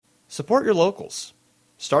Support your locals,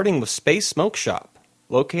 starting with Space Smoke Shop,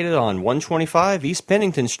 located on 125 East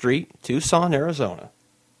Pennington Street, Tucson, Arizona.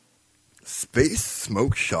 Space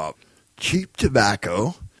Smoke Shop. Cheap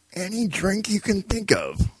tobacco, any drink you can think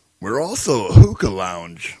of. We're also a hookah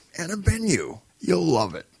lounge and a venue. You'll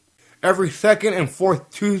love it. Every second and fourth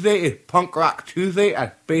Tuesday is Punk Rock Tuesday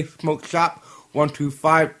at Space Smoke Shop,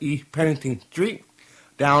 125 East Pennington Street,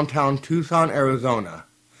 downtown Tucson, Arizona.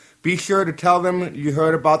 Be sure to tell them you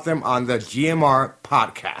heard about them on the GMR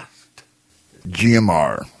Podcast.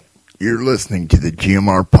 GMR. You're listening to the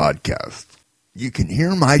GMR Podcast. You can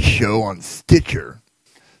hear my show on Stitcher.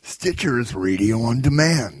 Stitcher is radio on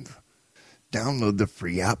demand. Download the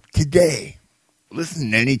free app today.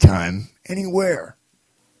 Listen anytime, anywhere.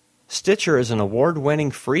 Stitcher is an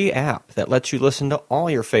award-winning free app that lets you listen to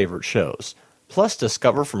all your favorite shows, plus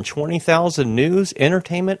discover from 20,000 news,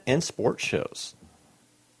 entertainment, and sports shows.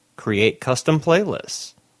 Create custom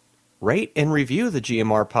playlists. Rate and review the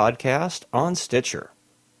GMR Podcast on Stitcher.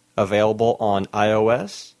 Available on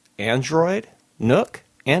iOS, Android, Nook,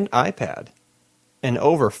 and iPad. And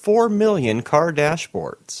over 4 million car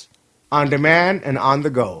dashboards. On demand and on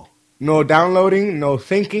the go. No downloading, no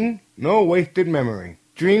syncing, no wasted memory.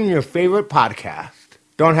 Stream your favorite podcast.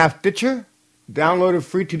 Don't have Stitcher? Download it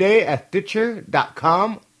free today at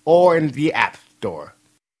Stitcher.com or in the App Store.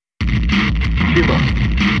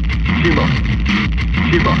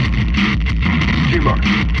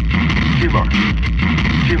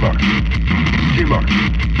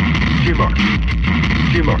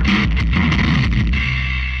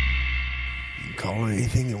 Call it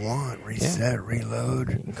anything you want. Reset, reload.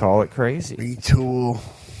 You can call it crazy. Retool.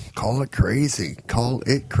 Call it crazy. Call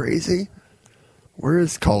it crazy? Where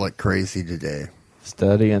is Call It Crazy today?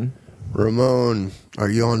 Studying. Ramon, are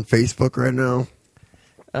you on Facebook right now?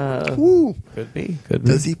 Woo. Could be.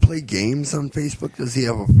 Does he play games on Facebook? Does he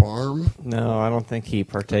have a farm? No, I don't think he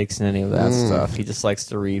partakes in any of that stuff. He just likes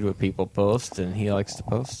to read what people post, and he likes to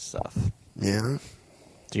post stuff. Yeah.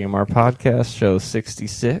 GMR Podcast, show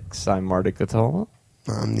 66. I'm Marty Catola.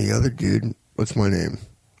 I'm the other dude. What's my name?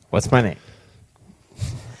 What's my name?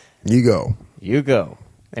 Hugo. Hugo.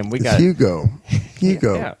 And we it's got... Hugo.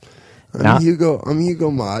 Hugo. Yeah. I'm Hugo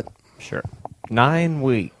Mott. Sure. 9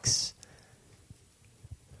 weeks.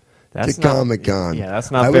 That's to Comic-Con. Yeah,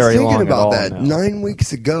 that's not very long at all. I was thinking about that. No. 9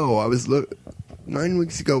 weeks ago, 9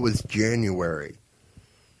 weeks ago was January.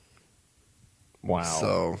 Wow.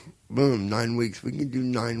 So, boom, 9 weeks. We can do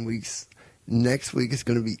 9 weeks. Next week is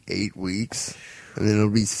going to be 8 weeks. And then it'll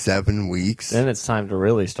be 7 weeks. Then it's time to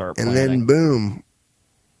really start planning. And then, boom.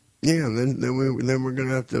 Yeah, then we're going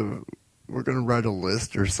to have to... We're going to write a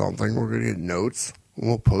list or something. We're going to get notes.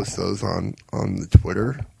 We'll post those on the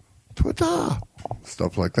Twitter.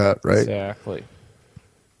 Stuff like that, right? Exactly.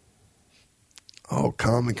 Oh,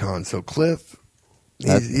 Comic-Con. So Cliff,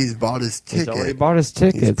 he's bought his ticket. He's already bought his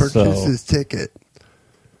ticket. He's purchased his ticket.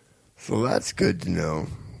 So that's good to know.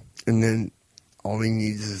 And then all he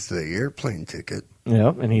needs is the airplane ticket.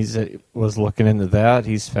 Yep, and he's was looking into that.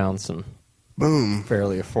 He's found some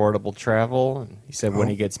fairly affordable travel. And he said when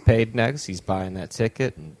he gets paid next, he's buying that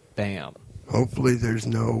ticket, and bam. Hopefully there's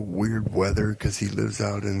no weird weather because he lives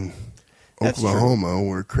out in Oklahoma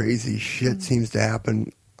where crazy shit seems to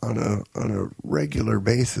happen on a regular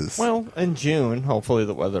basis. Well, in June, hopefully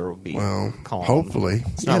the weather will be calm. Hopefully.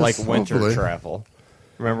 It's not like winter travel.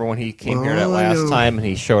 Remember when he came here that last time and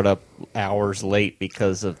he showed up hours late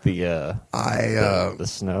because of the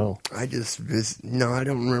snow? I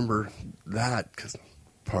don't remember that cause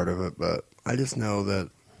part of it, but I just know that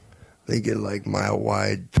they get like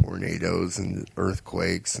mile-wide tornadoes and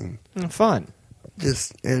earthquakes and fun.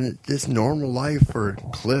 Just normal life for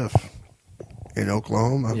Cliff in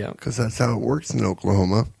Oklahoma. Yeah, because that's how it works in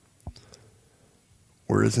Oklahoma.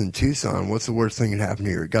 Whereas in Tucson, what's the worst thing that happened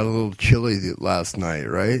here? It got a little chilly last night,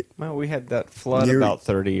 right? Well, we had that flood about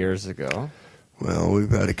 30 years ago. Well, we've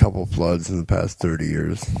had a couple floods in the past 30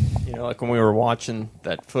 years. You know, like when we were watching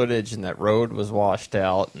that footage and that road was washed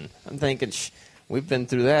out, and I'm thinking, we've been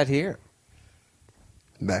through that here.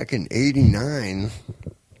 Back in '89,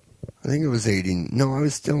 I think it was 80. No, I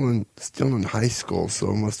was still in high school, so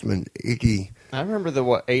it must have been 80. I remember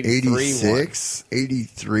the 83 86,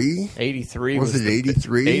 83? 83 was it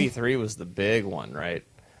 83? 83 was the big one, right?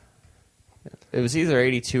 It was either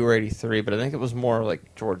 82 or 83, but I think it was more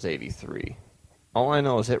like towards 83. All I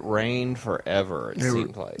know is it rained forever, it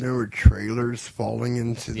seemed like. There were trailers falling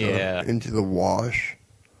into the wash.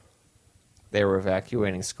 They were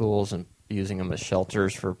evacuating schools and using them as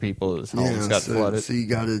shelters for people whose homes got flooded. So you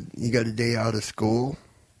got a day out of school,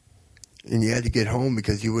 and you had to get home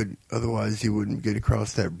because otherwise you wouldn't get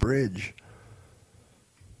across that bridge.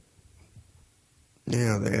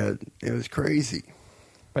 Yeah, it was crazy.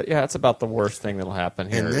 But yeah, it's about the worst thing that'll happen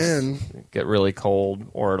here. And then get really cold,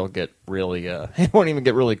 or it'll get really. It won't even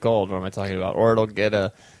get really cold. What am I talking about? Or it'll get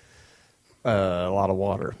a lot of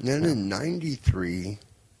water. Then in '93,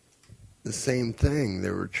 the same thing.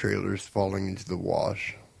 There were trailers falling into the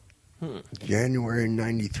wash. January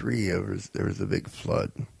 '93, there was a big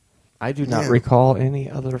flood. I do not recall any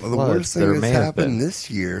other floods. The worst thing that's happened this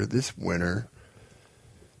year, this winter.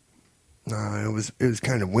 It was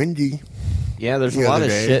kind of windy. Yeah, there's a lot of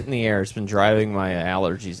shit in the air. It's been driving my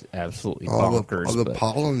allergies absolutely bonkers. All the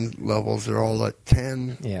pollen levels are all at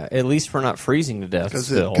 10. Yeah, at least we're not freezing to death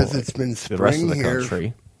still. Because it's been spring the rest of the here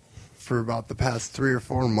country. For about the past 3 or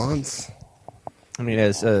 4 months. I mean,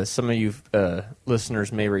 as some of you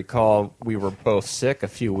listeners may recall, we were both sick a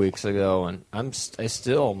few weeks ago, and my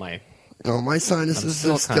sinuses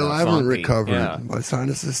still haven't funky. recovered. Yeah. My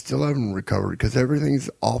sinuses still haven't recovered because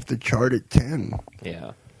everything's off the chart at 10.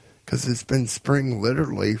 Yeah. Because it's been spring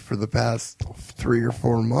literally for the past 3 or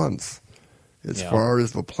 4 months. As far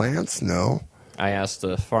as the plants know. I asked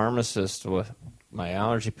the pharmacist with my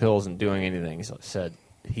allergy pills and doing anything.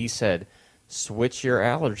 He said, switch your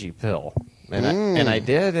allergy pill. And I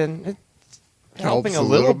did, and it's helping a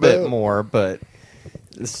little bit more, but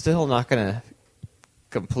it's still not going to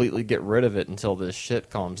completely get rid of it until this shit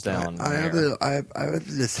calms down. I have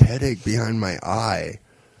this headache behind my eye,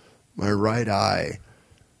 my right eye,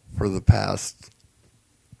 for the past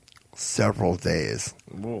several days.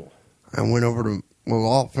 Whoa. I went over to,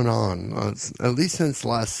 off and on, at least since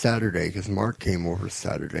last Saturday, because Mark came over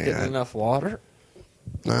Saturday. Getting enough water?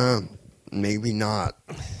 Maybe not.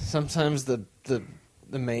 Sometimes the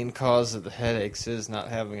main cause of the headaches is not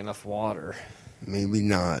having enough water. Maybe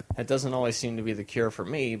not. That doesn't always seem to be the cure for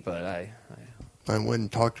me, but I went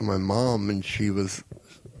and talked to my mom, and she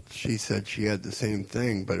said she had the same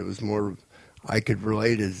thing, but it was more, I could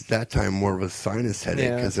relate at that time more of a sinus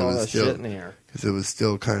headache because it was still shit in the air. Because it was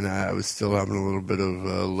still I was still having a little bit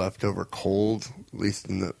of leftover cold, at least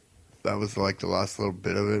that was like the last little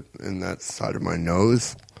bit of it in that side of my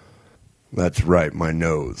nose. That's right, my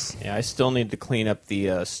nose. Yeah, I still need to clean up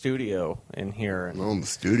the studio in here. And, the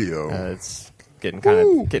studio. It's getting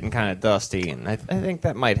kind of dusty, and I think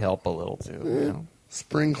that might help a little too. Yeah. You know?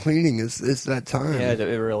 Spring cleaning is that time. Yeah, it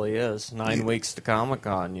really is. 9 weeks to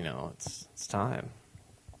Comic-Con, it's time.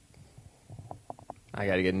 I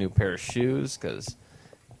got to get a new pair of shoes because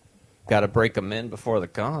got to break them in before the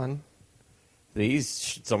con.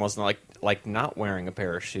 It's almost like not wearing a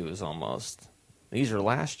pair of shoes almost. These are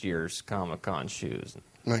last year's Comic-Con shoes.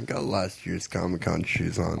 I got last year's Comic-Con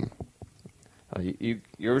shoes on.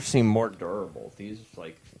 Yours seem more durable. These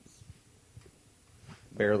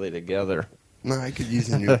barely together. No, I could use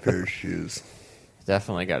a new pair of shoes.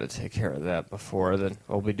 Definitely got to take care of that before then.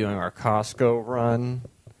 We'll be doing our Costco run.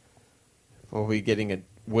 Will we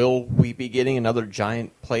be getting another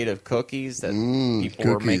giant plate of cookies that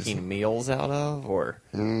people were making meals out of, or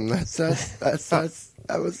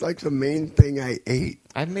that was like the main thing I ate.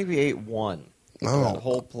 I maybe ate one. The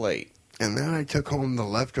whole plate. And then I took home the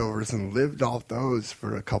leftovers and lived off those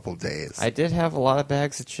for a couple days. I did have a lot of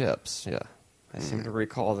bags of chips. Yeah, I seem to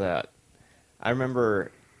recall that. I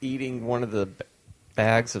remember eating one of the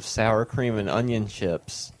bags of sour cream and onion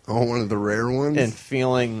chips. Oh, one of the rare ones? And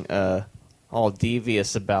feeling all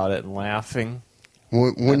devious about it and laughing.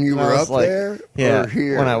 When you were up there? Yeah, or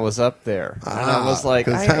here? When I was up there. And I was like,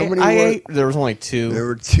 there was only 2. There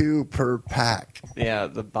were 2 per pack. Yeah,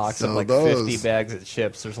 the box so of 50 bags of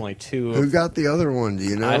chips. There's only 2. Who got the other one? Do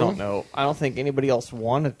you know? I don't know. I don't think anybody else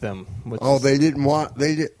wanted them. They didn't want.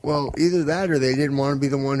 Well, either that or they didn't want to be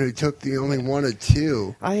the one who took the only one of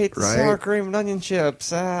 2. I hate the sour cream and onion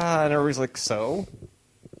chips. And everybody's like, so?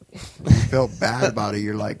 You felt bad about it.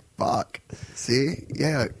 You're like, fuck. See?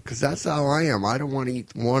 Yeah, because that's how I am. I don't want to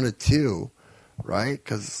eat 1 or 2, right?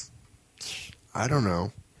 Because, I don't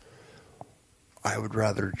know. I would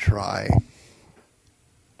rather try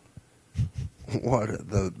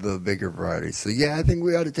the bigger variety. So, yeah, I think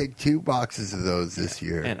we ought to take 2 boxes of those this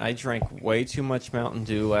year. And I drank way too much Mountain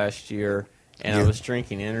Dew last year, and I was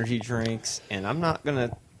drinking energy drinks, and I'm not going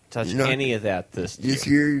to touch any of that this year. This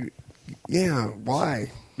year, yeah,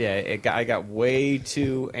 why? Yeah, I got way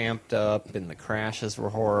too amped up, and the crashes were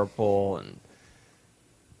horrible, and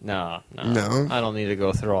no, I don't need to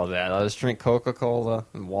go through all that. I'll just drink Coca-Cola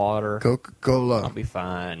and water. Coca-Cola. I'll be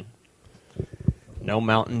fine. No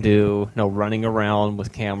Mountain Dew, no running around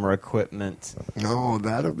with camera equipment. No,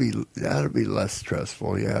 that'll be less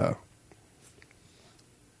stressful, yeah.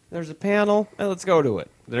 There's a panel, let's go to it.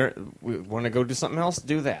 We want to go do something else,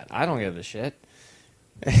 do that. I don't give a shit.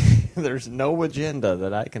 There's no agenda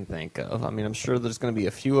that I can think of. I mean, I'm sure there's going to be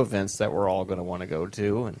a few events that we're all going to want to go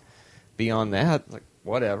to, and beyond that, like,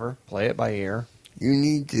 whatever, play it by ear. You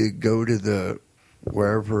need to go to the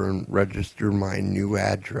wherever and register my new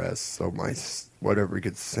address so my whatever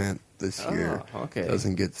gets sent this year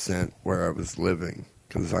doesn't get sent where I was living.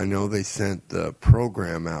 Because I know they sent the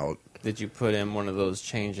program out. Did you put in one of those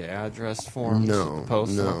change of address forms No, at the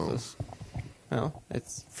post office? No,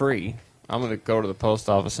 it's free. I'm going to go to the post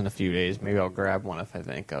office in a few days. Maybe I'll grab one if I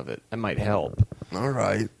think of it. That might help. All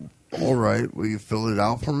right. Will you fill it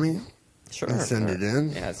out for me? Sure. And send it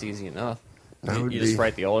in? Yeah, it's easy enough. That You would just be-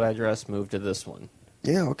 write the old address, move to this one.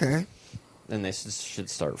 Yeah, okay. Then they should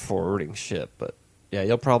start forwarding shit. But, yeah,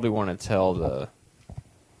 you'll probably want to tell the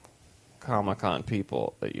Comic-Con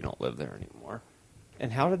people that you don't live there anymore.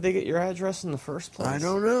 And how did they get your address in the first place? I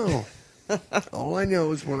don't know. All I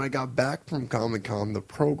know is when I got back from Comic-Con, the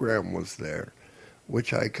program was there,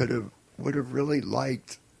 which I would have really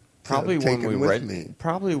liked to have taken with me.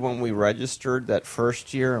 Probably when we registered that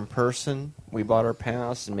first year in person, we bought our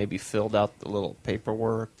pass and maybe filled out the little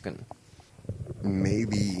paperwork and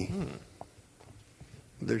Maybe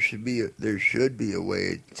there should be a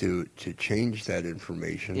way to change that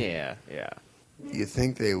information. yeah. You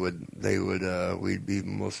think they would we'd be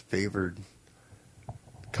most favored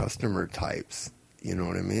customer types, you know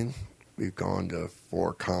what I mean? We've gone to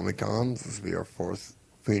 4 Comic-Cons. This will be our 4th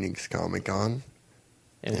Phoenix Comic-Con.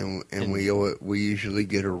 And we usually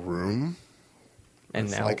get a room. And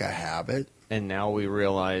it's now, like a habit. And now we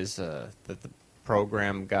realize that the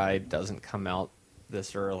program guide doesn't come out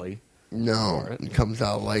this early. No, it comes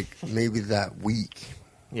out like maybe that week.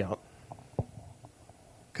 Yep.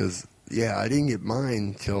 Because, yeah, I didn't get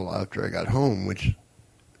mine till after I got home, which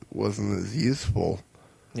wasn't as useful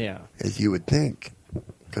Yeah. as you would think.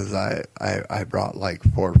 Because I brought like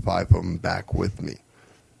 4 or 5 of them back with me.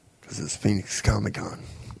 Because it's Phoenix Comic-Con.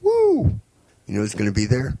 Woo! You know who's going to be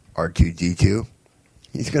there? R2-D2.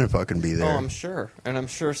 He's going to fucking be there. Oh, I'm sure. And I'm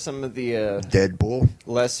sure some of the Deadpool.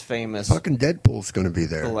 less famous Fucking Deadpool's going to be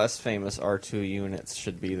there. the less famous R2 units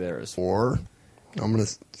should be there as well. Or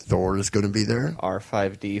Thor is going to be there.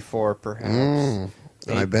 R5D4 perhaps.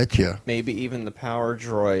 I bet you. Maybe even the Power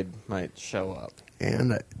Droid might show up.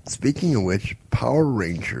 And speaking of which, Power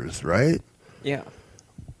Rangers, right? Yeah.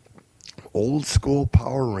 Old school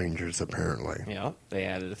Power Rangers, apparently. Yeah, they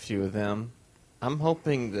added a few of them. I'm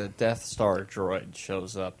hoping the Death Star droid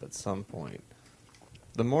shows up at some point.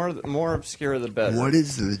 The more obscure, the better. What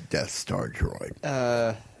is the Death Star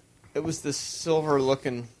droid? It was this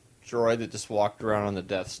silver-looking droid that just walked around on the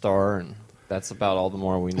Death Star, and that's about all the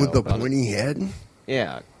more we know With the about pointy it. head?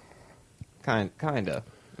 Yeah, kinda,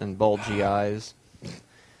 and bulgy eyes.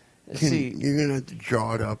 You're going to have to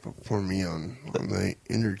draw it up for me on the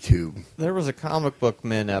inner tube. There was a Comic Book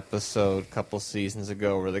Men episode a couple seasons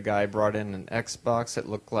ago where the guy brought in an Xbox that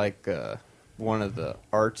looked like one of the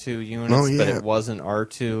R2 units, Oh, yeah. but it wasn't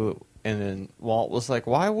R2. And then Walt was like,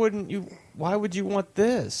 "Why would you want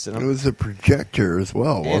this?" And It was a projector as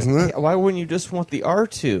well, wasn't it? Why wouldn't you just want the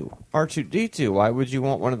R2D2? Why would you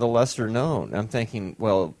want one of the lesser known? I'm thinking,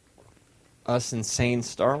 well, us insane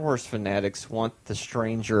Star Wars fanatics want the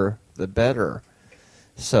stranger the better.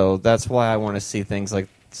 So that's why I want to see things like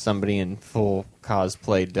somebody in full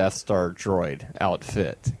cosplay Death Star droid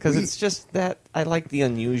outfit. Because it's just that I like the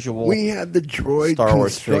unusual We had the droid Star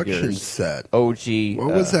Wars construction figures. set. OG.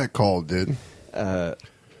 What was that called, dude?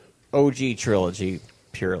 OG trilogy,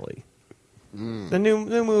 purely. The new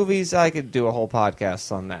movies, I could do a whole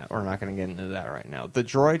podcast on that. We're not going to get into that right now. The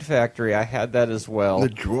Droid Factory, I had that as well. The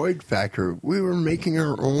Droid Factory. We were making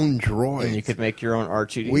our own droids. And you could make your own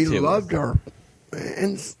R2D2. We loved our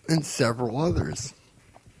and several others.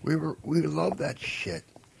 We loved that shit.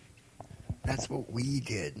 That's what we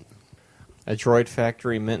did. A Droid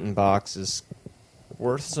Factory Minton box is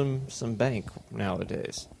worth some bank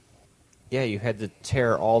nowadays. Yeah, you had to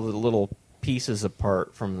tear all the little pieces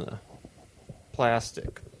apart from the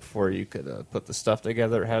plastic before you could put the stuff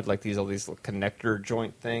together. It had like all these little connector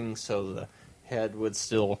joint things, so the head would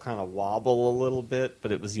still kind of wobble a little bit,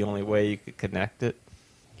 but it was the only way you could connect it.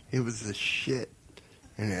 It was the shit,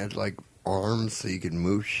 and it had like arms so you could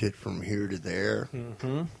move shit from here to there.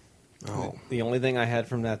 Mm-hmm. Oh, The only thing I had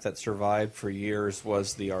from that survived for years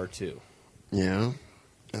was the R2. yeah.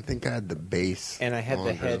 I think I had the base, And I had the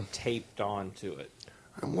onto- head taped onto it.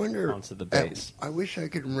 I wonder. onto the base. I wish I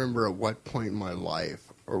could remember at what point in my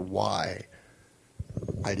life or why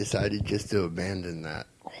I decided just to abandon that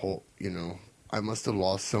whole. I must have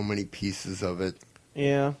lost so many pieces of it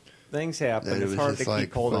Yeah, things happen. that it It's was hard just to like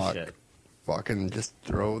keep hold of fuck, shit. fucking just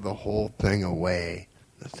throw the whole thing away.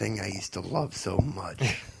 the thing I used to love so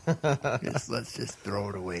much. Let's just throw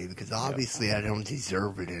it away because obviously I don't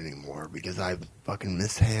deserve it anymore because I fucking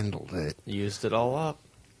mishandled it. Used it all up.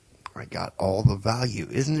 I got all the value.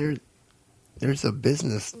 Isn't there? There's a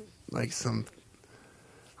business like some.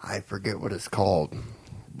 I forget what it's called.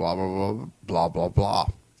 Blah blah blah blah blah blah.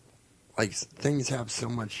 Like things have so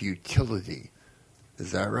much utility.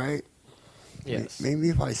 Is that right? Yes. Maybe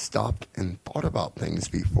if I stopped and thought about things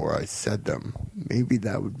before I said them, maybe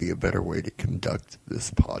that would be a better way to conduct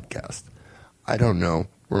this podcast. I don't know.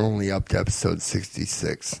 We're only up to episode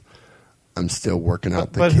 66. I'm still working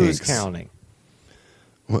out the kinks. But who's counting?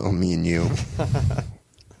 Well, me and you.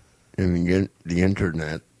 And the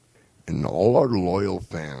internet. And all our loyal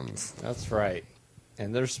fans. That's right.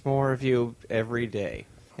 And there's more of you every day.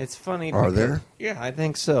 It's funny. Are there? Yeah, I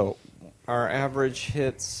think so. Our average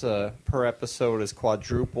hits per episode is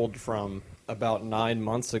quadrupled from about 9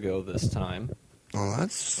 months ago this time. Well,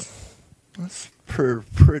 that's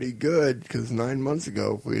pretty good, because 9 months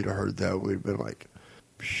ago, if we'd heard that, we'd been like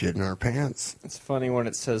shitting our pants. It's funny when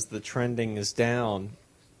it says the trending is down.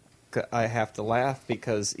 I have to laugh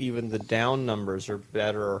because even the down numbers are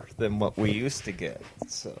better than what we used to get.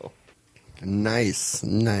 So nice.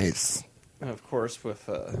 And of course, with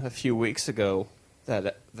a few weeks ago,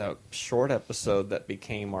 that short episode that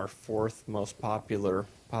became our 4th most popular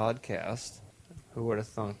podcast. Who would have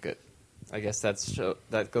thunk it? I guess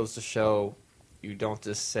that goes to show you don't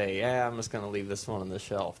just say, I'm just going to leave this one on the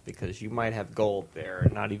shelf, because you might have gold there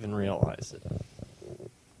and not even realize it.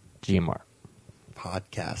 GMR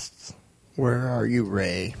Podcasts. Where are you,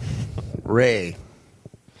 Ray? Ray.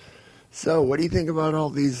 So, what do you think about all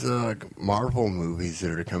these Marvel movies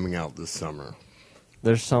that are coming out this summer?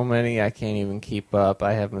 There's so many I can't even keep up.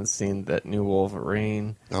 I haven't seen that new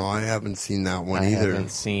Wolverine. No, I haven't seen that one I either. haven't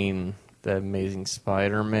seen the Amazing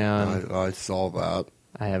Spider-Man. I saw that.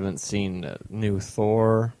 I haven't seen the new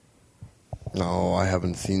Thor. No, I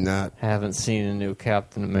haven't seen that. Haven't seen a new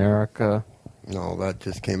Captain America. No, that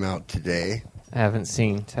just came out today. I haven't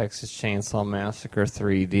seen Texas Chainsaw Massacre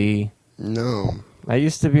 3D. No. I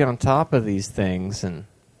used to be on top of these things, and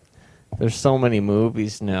there's so many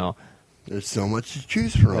movies now. There's so much to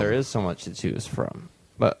choose from. There is so much to choose from.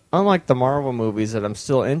 But unlike the Marvel movies that I'm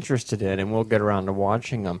still interested in, and we'll get around to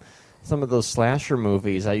watching them, some of those slasher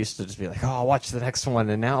movies, I used to just be like, I'll watch the next one.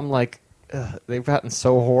 And now I'm like, they've gotten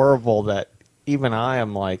so horrible that even I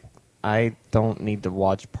am like, I don't need to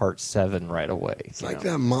watch part 7 right away. It's like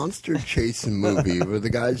that monster chasing movie where the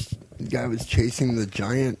guy was chasing the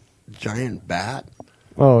giant bat.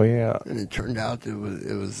 Oh, yeah. And it turned out it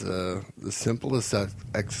was the simplest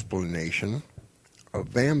explanation. A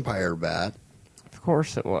vampire bat. Of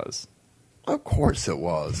course it was. Of course it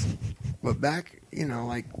was. But back,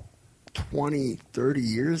 like 20, 30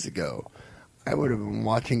 years ago, I would have been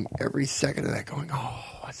watching every second of that going,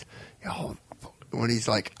 when he's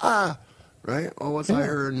like, right? Oh, once I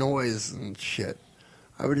heard a noise and shit.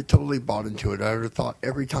 I would have totally bought into it. I would have thought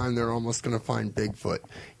every time they're almost going to find Bigfoot.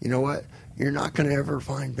 You know what? You're not going to ever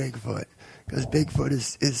find Bigfoot. Because Bigfoot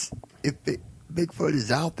Bigfoot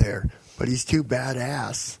is out there, but he's too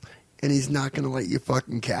badass. And he's not going to let you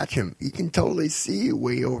fucking catch him. You can totally see you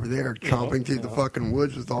way over there chomping through the fucking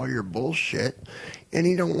woods with all your bullshit. And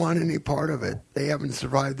he don't want any part of it. They haven't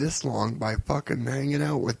survived this long by fucking hanging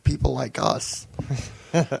out with people like us.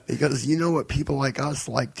 Because you know what people like us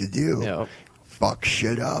like to do. Yep. Fuck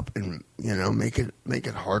shit up and, make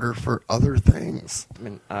it harder for other things. I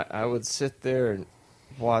mean, I would sit there and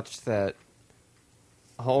watch that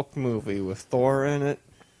Hulk movie with Thor in it.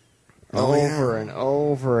 Over and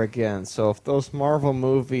over again. So if those Marvel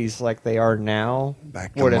movies like they are now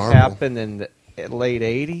would have happened in the late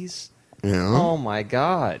 80s, oh my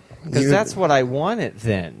God. Because that's what I wanted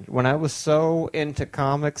then. When I was so into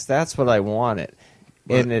comics, that's what I wanted.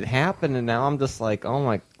 And it happened, and now I'm just like, oh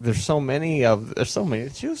my, there's so many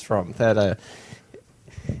to choose from that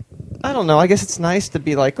I don't know. I guess it's nice to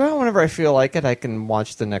be like, well, whenever I feel like it, I can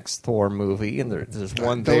watch the next Thor movie, and there's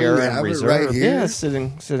one there in reserve. Right here? Yeah,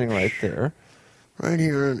 sitting right there. Right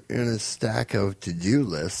here in a stack of to-do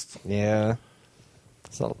lists. Yeah.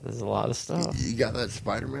 So there's a lot of stuff. You got that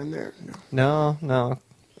Spider-Man there? No.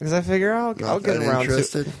 Because I figure I'll get around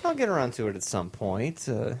interested? to it. I'll get around to it at some point,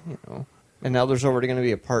 And now there's already going to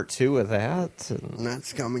be a part 2 of that. And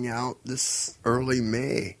that's coming out this early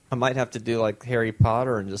May. I might have to do like Harry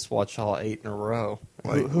Potter and just watch all 8 in a row.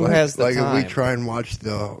 Who has the time? If we try and watch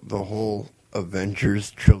the whole Avengers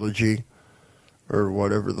trilogy, or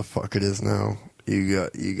whatever the fuck it is now. You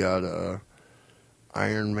got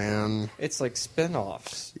Iron Man. It's like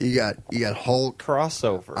spin-offs. You got Hulk,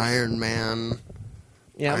 crossovers. Iron Man.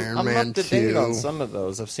 Yeah, Iron I'm Man up to date 2. on some of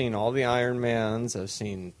those. I've seen all the Iron Mans. I've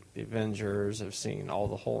seen the Avengers. I've seen all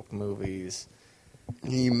the Hulk movies.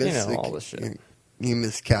 You missed all the shit. You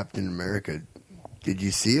missed Captain America. Did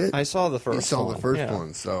you see it? I saw the first one. You saw one. the first Yeah.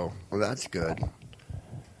 one, so that's good.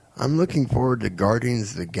 I'm looking forward to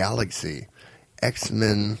Guardians of the Galaxy,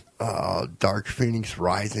 X-Men, Dark Phoenix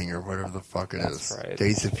Rising, or whatever the fuck it is. Right.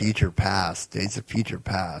 Days of Future Past.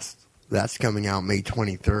 That's coming out May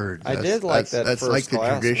 23rd. I did like that That's first like the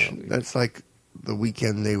Glass tradition. movie. That's like the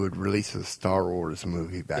weekend they would release a Star Wars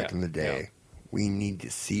movie back Yeah, in the day. yeah. We need to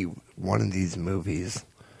see one of these movies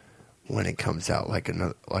when it comes out, like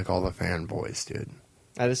all the fanboys did.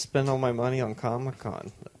 I just spent all my money on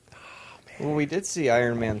Comic-Con. Well, we did see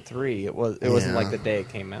Iron Man 3. It wasn't like the day it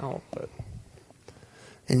came out, but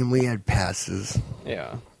And we had passes.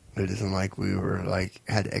 yeah. It isn't like we were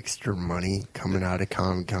had extra money coming out of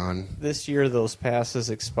Comic-Con. This year those passes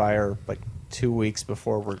expire like 2 weeks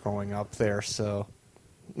before we're going up there, so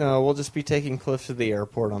no, we'll just be taking Cliff to the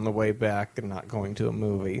airport on the way back and not going to a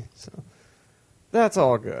movie. So that's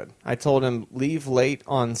all good. I told him leave late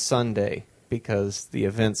on Sunday because the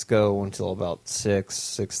events go until about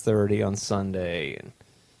 6:30 on Sunday, and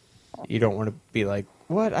you don't want to be like,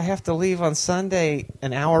 what? I have to leave on Sunday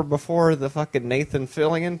an hour before the fucking Nathan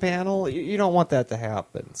Fillion panel? You don't want that to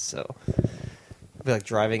happen, so it'd be like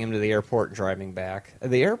driving him to the airport and driving back.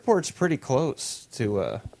 The airport's pretty close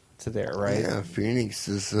to there, right? Yeah, Phoenix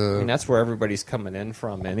is. I mean, that's where everybody's coming in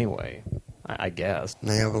from anyway, I guess.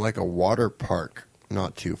 They have a water park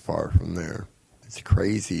not too far from there. It's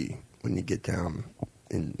crazy when you get down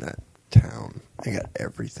in that town. They got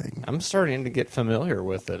everything. I'm starting to get familiar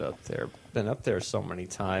with it up there. Been up there so many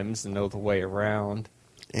times and know the way around.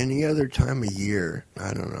 Any other time of year,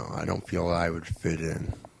 I don't know. I don't feel I would fit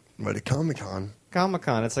in. But at Comic-Con,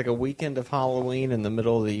 Comic-Con, it's like a weekend of Halloween in the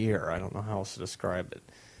middle of the year. I don't know how else to describe it.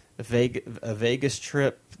 A Vegas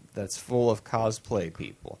trip that's full of cosplay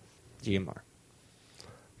people. GMR.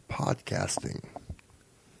 podcasting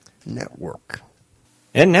network.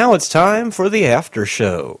 And now it's time for the after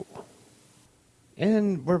show.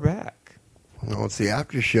 And we're back. No, it's the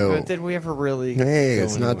after show. But did we ever really Hey, go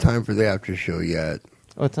it's not anywhere? time for the after show yet.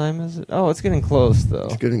 What time is it? Oh, it's getting close, though.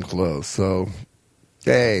 It's getting close. So,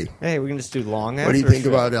 hey, Hey, we can just do long after what do you think show.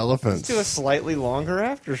 about Let's elephants? do a slightly longer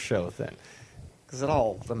after show then. Because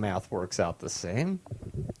the math works out the same.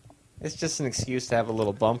 It's just an excuse to have a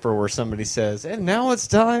little bumper where somebody says, and now it's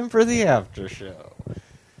time for the after show.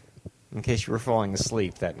 In case you were falling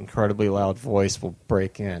asleep, that incredibly loud voice will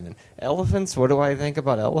break in. And elephants, what do I think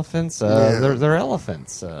about elephants? They're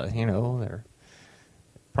elephants. They're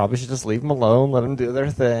probably should just leave them alone, let them do their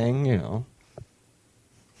thing,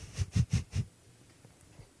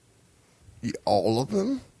 All of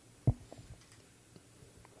them?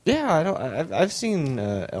 Yeah, I've seen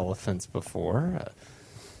elephants before.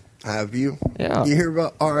 Have you? Yeah. You hear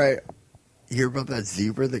about? All right. You hear about that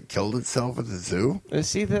zebra that killed itself at the zoo?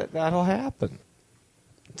 See, that'll happen.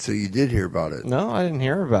 So you did hear about it? No, I didn't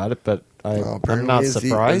hear about it, but I'm Apparently not a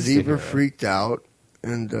surprised. A zebra to hear it. freaked out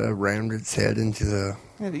and rammed its head into the.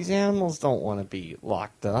 Yeah, these animals don't want to be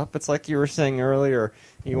locked up. It's like you were saying earlier,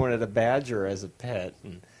 you wanted a badger as a pet,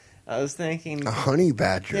 and I was thinking, A honey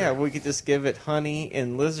badger. yeah, we could just give it honey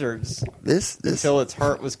and lizards This. until its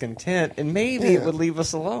heart was content, and maybe it would leave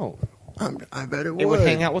us alone. I bet it would. It would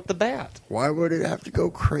hang out with the bat. Why would it have to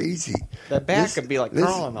go crazy? That bat could be like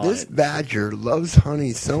crawling on This it. badger loves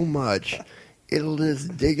honey so much, it'll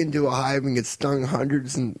just dig into a hive and get stung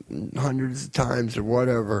hundreds and hundreds of times or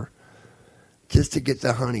whatever, just to get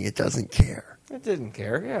the honey. It doesn't care, It didn't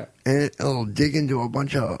care, yeah. and it'll dig into a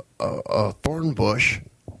bunch of thorn bush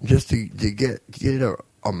just to get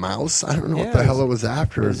a mouse. I don't know what the hell it was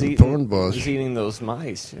after. It was a thorn It bush. was eating those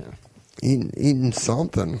mice, yeah. Eating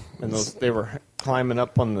something. And they were climbing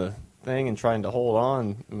up on the thing and trying to hold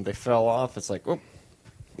on, and they fell off. It's like, whoop,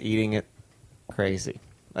 eating it, crazy.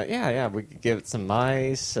 Yeah, we could give it some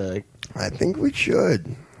mice. I think we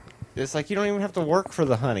should. It's like you don't even have to work for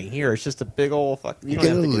the honey. Here, it's just a big old fuck. You don't Get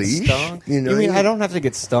have a to leash, get stung. you know, mean you- I don't have to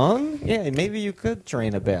get stung? Yeah, maybe you could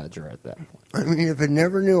train a badger at that point. I mean, if it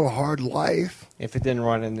never knew a hard life. If it didn't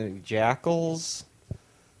run into jackals.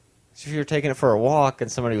 So if you're taking it for a walk and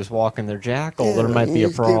somebody was walking their jackal, there might be you a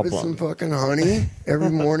just Give it problem. some fucking honey every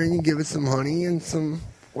morning. You give it some honey and some.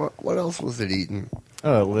 What else was it eating?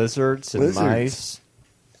 Lizards and Lizards. mice.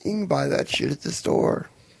 You can buy that shit at the store.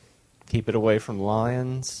 Keep it away from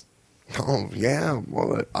lions. Oh yeah.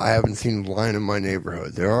 Well, I haven't seen a lion in my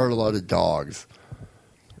neighborhood. There are a lot of dogs.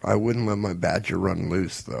 I wouldn't let my badger run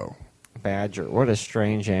loose though. Badger. What a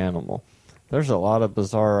strange animal. There's a lot of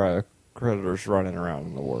bizarre critters running around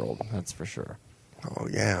in the world, that's for sure. Oh,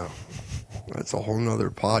 yeah. That's a whole nother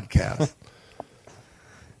podcast.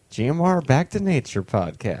 GMR Back to Nature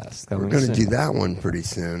podcast. We're going to do that one pretty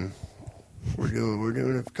soon. We're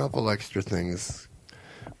doing a couple extra things.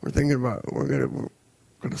 We're going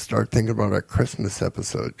to start thinking about our Christmas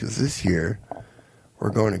episode, because this year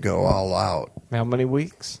we're going to go all out. How many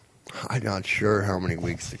weeks? I'm not sure how many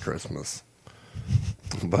weeks to Christmas.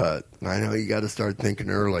 But I know you got to start thinking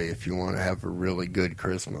early if you want to have a really good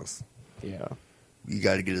Christmas. Yeah. You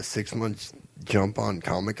got to get a 6-month jump on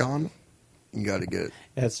Comic-Con. You got to get.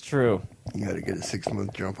 That's true. You got to get a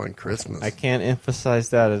 6-month jump on Christmas. I can't emphasize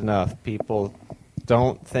that enough. People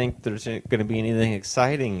don't think there's going to be anything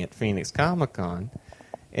exciting at Phoenix Comic-Con.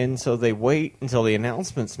 And so they wait until the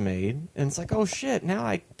announcement's made. And it's like, oh, shit, now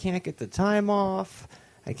I can't get the time off.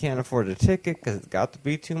 I can't afford a ticket because it's got to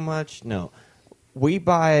be too much. No. We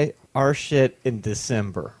buy our shit in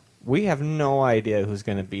December. We have no idea who's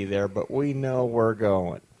going to be there, but we know we're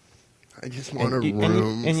going. I just want a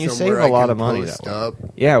room. And you save a lot of money that way. Up.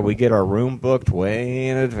 Yeah, we get our room booked way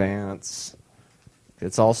in advance.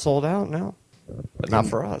 It's all sold out now, but not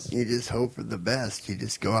for us. You just hope for the best. You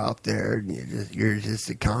just go out there and you're just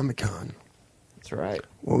at Comic-Con. That's right.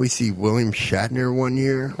 Well, we see William Shatner one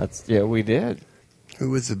year. Yeah, we did.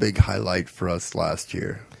 Who was the big highlight for us last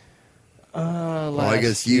year? I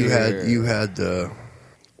guess you had the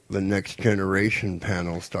Next Generation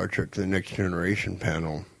panel, Star Trek The Next Generation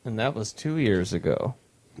panel. And that was 2 years ago.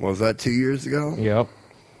 Was that 2 years ago? Yep.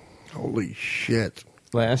 Holy shit.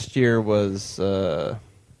 Last year was...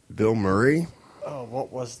 Bill Murray? Oh,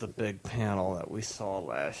 what was the big panel that we saw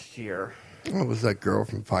last year? Oh, was that girl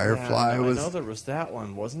from Firefly? Yeah, I know there was that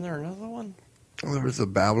one. Wasn't there another one? Oh, there was the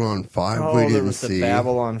Babylon 5 we didn't see. There was the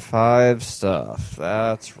Babylon 5 stuff.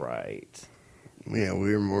 That's right. Yeah,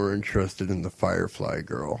 we were more interested in the Firefly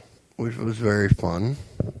girl, which was very fun.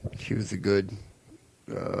 She was a good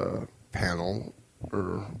panel,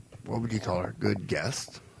 or what would you call her? Good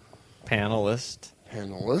guest? Panelist.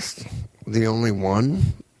 The only one.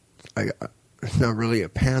 It's not really a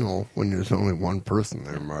panel when there's only one person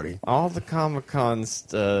there, Marty. All the Comic-Cons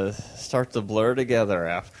start to blur together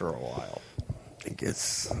after a while. It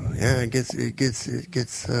gets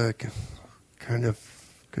kind of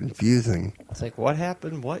confusing. It's like, what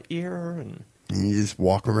happened? What year? And you just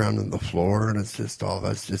walk around on the floor, and it's just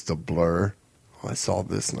that's just a blur. Oh, I saw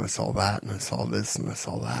this, and I saw that, and I saw this, and I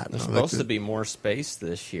saw that. There's supposed to be more space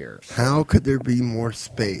this year. So. How could there be more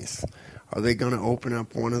space? Are they going to open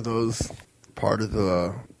up one of those part of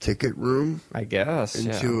the ticket room? I guess,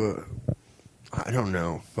 into I don't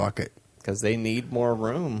know. Fuck it. Because they need more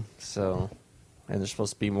room, so... And there's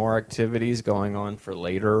supposed to be more activities going on for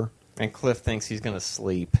later. And Cliff thinks he's going to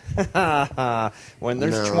sleep. When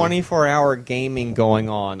there's 24-hour gaming going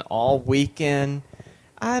on all weekend,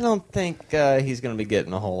 I don't think he's going to be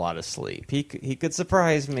getting a whole lot of sleep. He could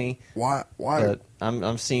surprise me. Why? But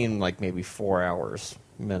I'm seeing like maybe 4 hours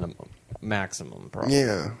maximum, probably.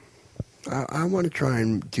 Yeah. I want to try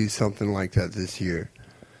and do something like that this year.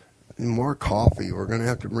 More coffee. We're going to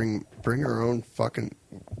have to bring our own fucking...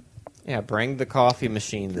 Yeah, bring the coffee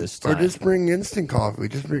machine this time. Or just bring instant coffee.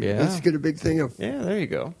 Let's get a big thing of... Yeah, there you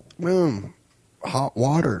go. Boom. Hot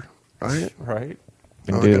water, right? Right.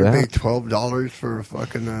 I'm going to pay $12 for a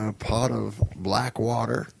fucking pot of black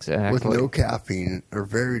water. Exactly. With no caffeine, or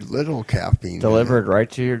very little caffeine. Delivered right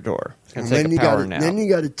to your door. It's going to take a power nap. Then you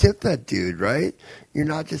got to tip that dude, right? You're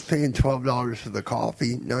not just paying $12 for the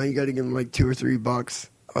coffee. Now you got to give him like $2 or $3.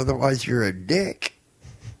 Otherwise, you're a dick,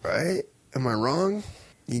 right? Am I wrong?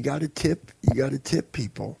 You got to tip. You got to tip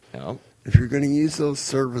people. Yep. If you're going to use those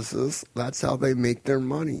services, that's how they make their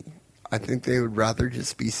money. I think they would rather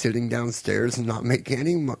just be sitting downstairs and not make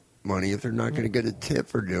any money if they're not going to get a tip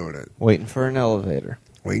for doing it. Waiting for an elevator.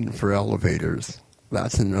 Waiting for elevators.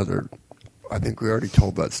 That's another. I think we already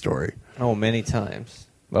told that story. Oh, many times.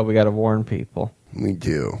 But we got to warn people. We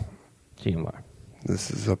do. GMR.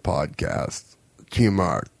 This is a podcast.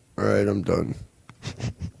 GMR. All right, I'm done.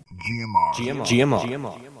 GMR. GMR.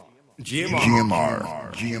 GMR. GMR.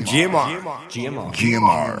 GMR. GMR. GMR. GMR.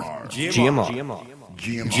 GMR. GMR.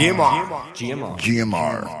 GMR. GMR.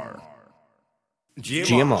 GMR.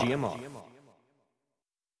 GMR. GMR.